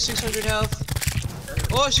 600 health.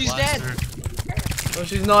 Oh, she's dead. Oh,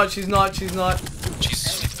 she's not. She's not.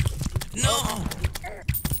 No.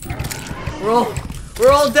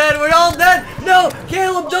 We're all dead. We're all dead. No,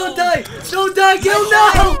 Caleb, don't die. Don't die, Caleb.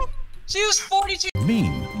 No. She was 42.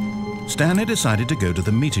 Mean. Stan had decided to go to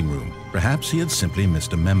the meeting room. Perhaps he had simply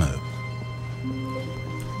missed a memo.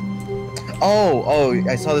 Oh,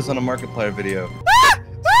 I saw this on a Markiplier video.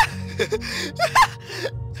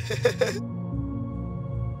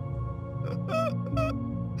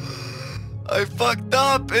 I fucked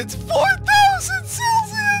up. It's 4,000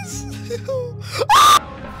 Celsius.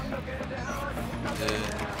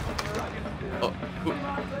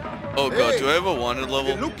 Oh God, do I have a wanted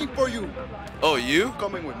level? They're looking for you. Oh, you?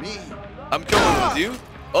 Coming with me. I'm coming with you.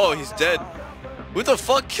 Oh, he's dead. Who the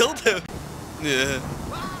fuck killed him? Yeah.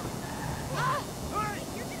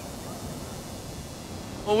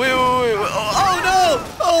 Oh wait.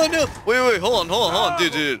 Oh no. Wait. Hold on.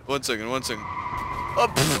 Dude. One second.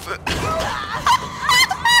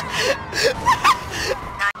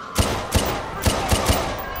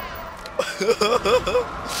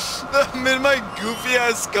 I'm in my goofy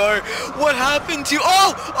ass car. What happened to you?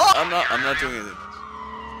 Oh! I'm not doing anything.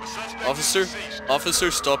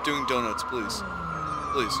 Officer, stop doing donuts, please.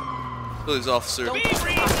 Please, officer.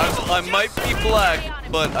 I might be black,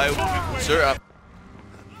 but sir.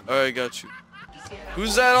 Alright, got you.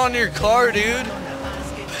 Who's that on your car, dude?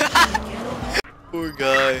 Poor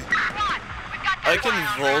guy. I can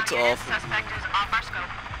vault off of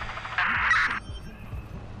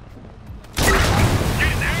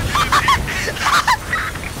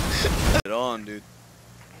Get on, dude.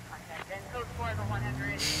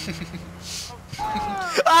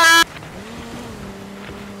 Ah!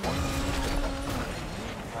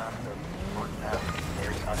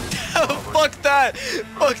 Fuck that!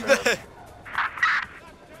 Fuck that!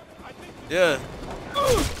 Yeah.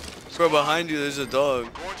 Bro, behind you there's a dog.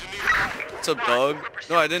 What's up, dog?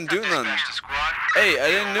 No, I didn't do nothing. Hey, I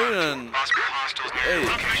didn't do nothing. Hey.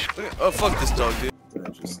 Oh, fuck this dog, dude. I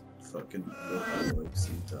just fucking built my legs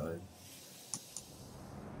and died.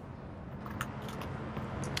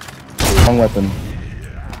 Wrong weapon.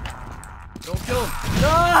 Don't kill him.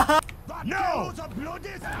 No!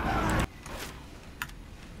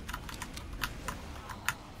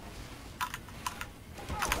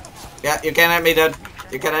 Yeah, you can't hit me, dude.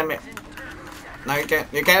 You can't hit me. No, you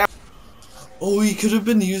can't. You can't. Oh, he could have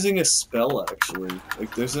been using a spell, actually.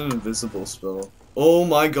 Like, there's an invisible spell. Oh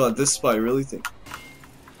my god, this spy really think.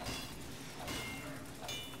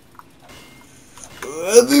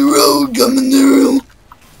 Heavy road coming through.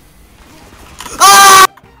 Ah!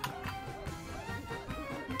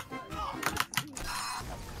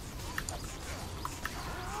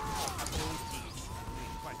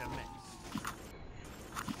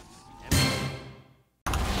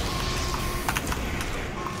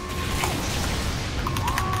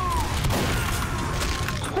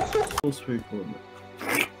 So straightforward.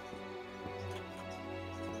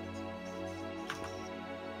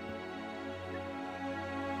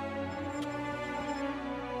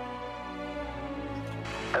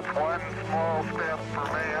 It's one small step for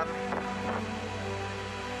man,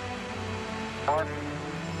 one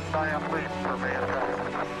giant leap for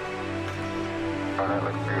mankind. Oh, that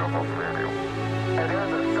looks beautiful for you. It has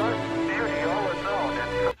a sudden beauty all its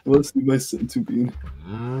own. Let's see my centipede.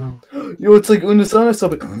 Yo, it's like Unasana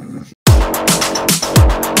something.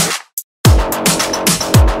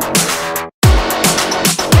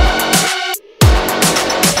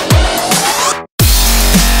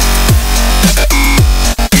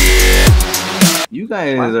 You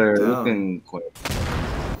guys are looking quite.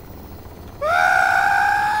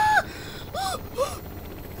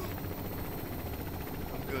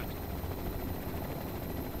 I'm good.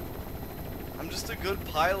 I'm just a good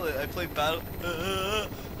pilot. I play battle.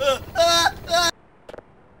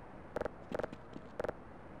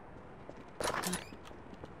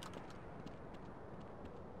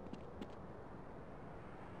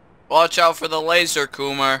 Watch out for the laser,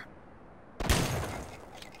 Kumar.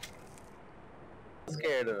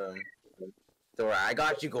 Scared of him. Dora, I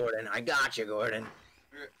got you, Gordon. I got you, Gordon.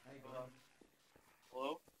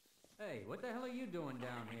 Hello? Hey, what the hell are you doing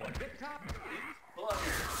down here? Get top.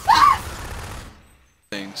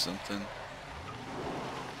 Saying something.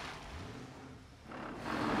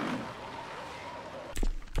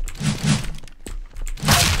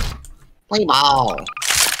 Play ball.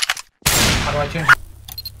 How do I change?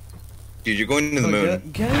 Dude, you're going to the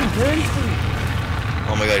moon. Get in.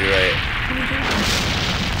 Oh my god, you're right.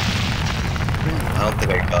 I don't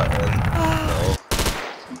think I got in. No.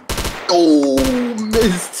 Oh,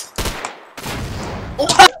 missed.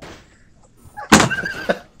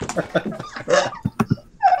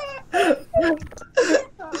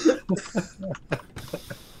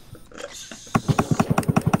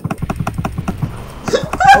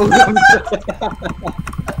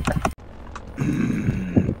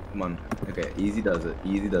 Come on. Okay, easy does it.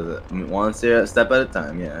 Easy does it. One step at a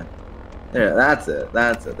time, yeah. There, that's it.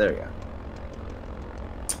 That's it. There you go.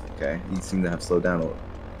 Okay, you seem to have slowed down a little.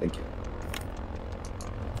 Thank you.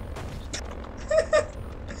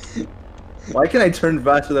 Why can I turn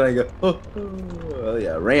faster than I go? Oh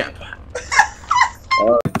yeah, ramp.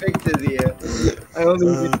 Oh, pictures here. I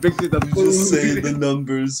only pictured the Just say the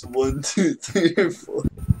numbers 1, 2, 3, or 4.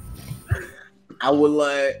 I would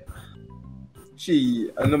like.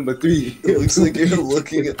 Gee, number 3. It looks like you're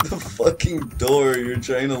looking at the fucking door. You're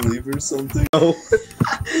trying to leave or something. No.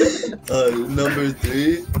 Number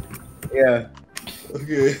 3? Yeah.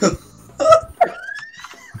 Okay.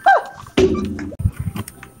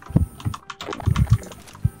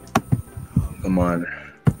 Come on.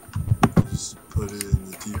 Just put it in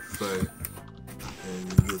the deep fryer. And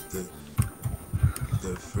you get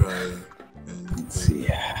the fry. And let's see.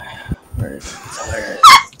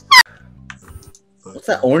 What's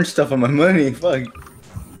that orange stuff on my money? Fuck.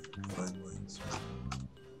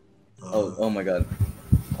 Oh my god.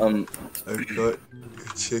 I've got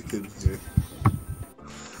chicken here.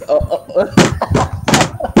 Oh.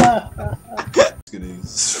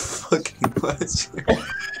 Jesus fucking much.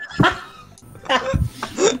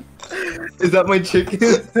 Is that my chicken?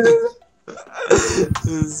 This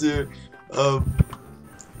is your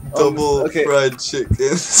double fried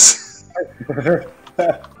chickens.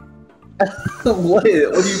 What are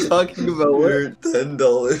you talking about? You're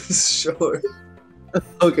 $10 short.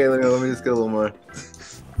 Okay, let me just get a little more.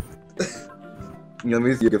 Let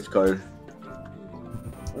me see your gift card.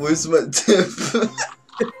 Where's my tip?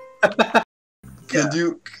 Can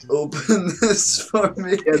you open this for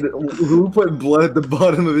me? Yeah, who put blood at the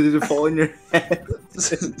bottom of it? Did it fall in your head?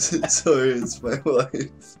 Sorry, it's my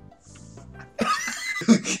wife.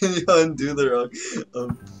 Can you undo the rock?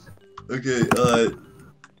 Okay,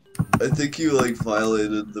 I think you like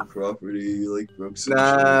violated the property. You like broke some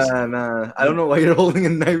chairs. Nah. I don't know why you're holding a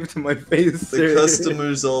knife to my face. The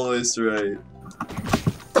customer's always right.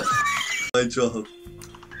 My job.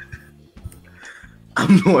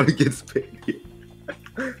 I'm the one who gets paid.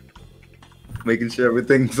 Making sure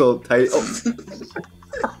everything's all tight.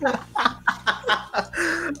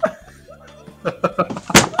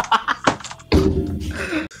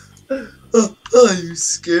 Oh, you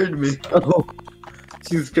scared me. Oh,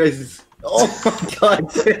 Jesus Christ. Oh my God.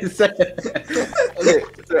 Wait a second. Okay,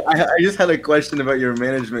 so I just had a question about your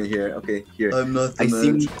management here. Okay, here. I'm not the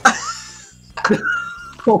manager.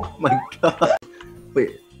 Oh my God.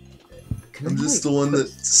 Wait. I'm just the one that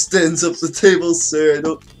stands up the table, sir.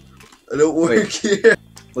 I don't work here.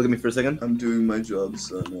 Look at me for a second. I'm doing my job,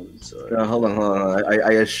 son. I'm sorry. No, hold on.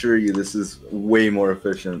 I assure you, this is way more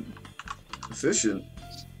efficient. Efficient?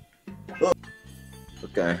 Oh.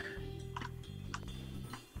 Okay.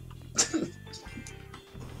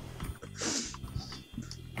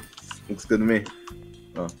 Looks good to me.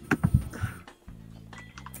 Oh.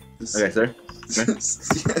 Okay, sir.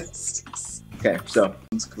 Yes. Okay, so.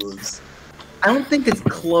 It's closed. I don't think it's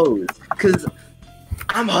closed, cause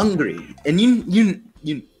I'm hungry, and you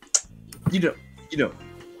know.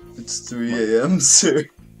 It's 3 AM, sir.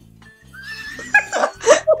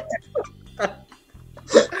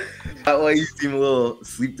 That way you seem a little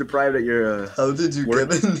sleep deprived at your How did you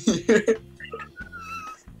work? get in here?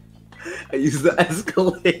 I used the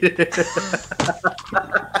escalator.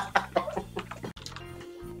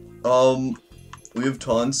 We have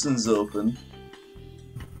Tonson's open.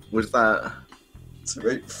 What's that? It's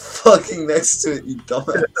right fucking next to it, you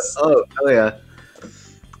dumbass. Oh yeah.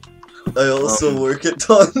 I also work at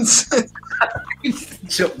Tonson.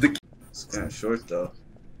 Jump the. It's kind of short though.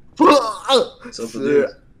 What's up with you?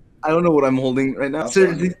 I don't know what I'm holding right now.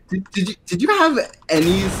 Sir, did you have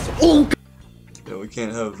any? Oh. Yeah, we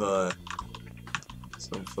can't have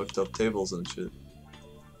some fucked up tables and shit.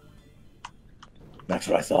 That's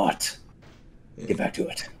what I thought. Yeah. Get back to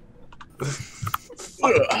it.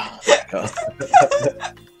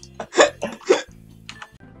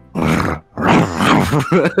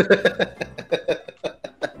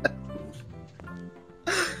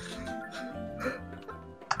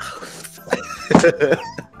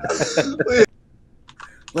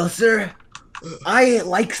 Well, sir, I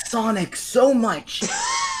like Sonic so much.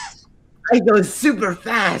 I go super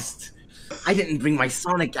fast. I didn't bring my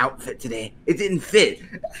Sonic outfit today. It didn't fit.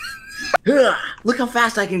 Look how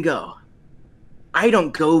fast I can go. I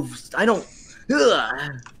don't. Why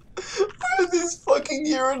are these fucking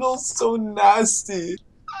urinals so nasty?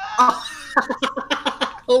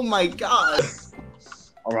 Oh my God.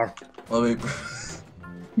 Let me.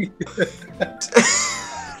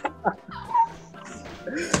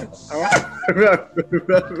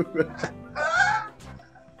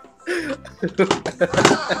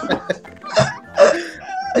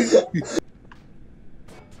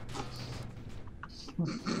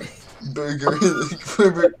 Burger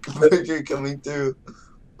coming through.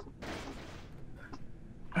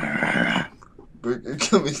 Burger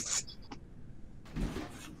coming through.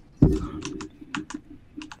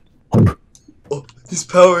 Oh, he's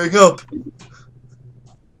powering up.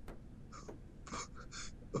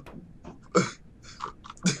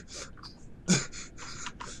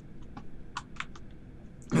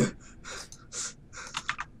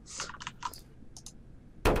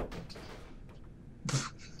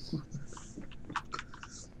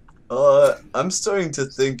 I'm starting to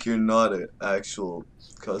think you're not an actual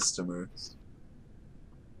customer.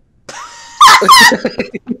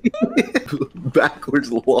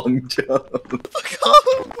 Backwards long jump.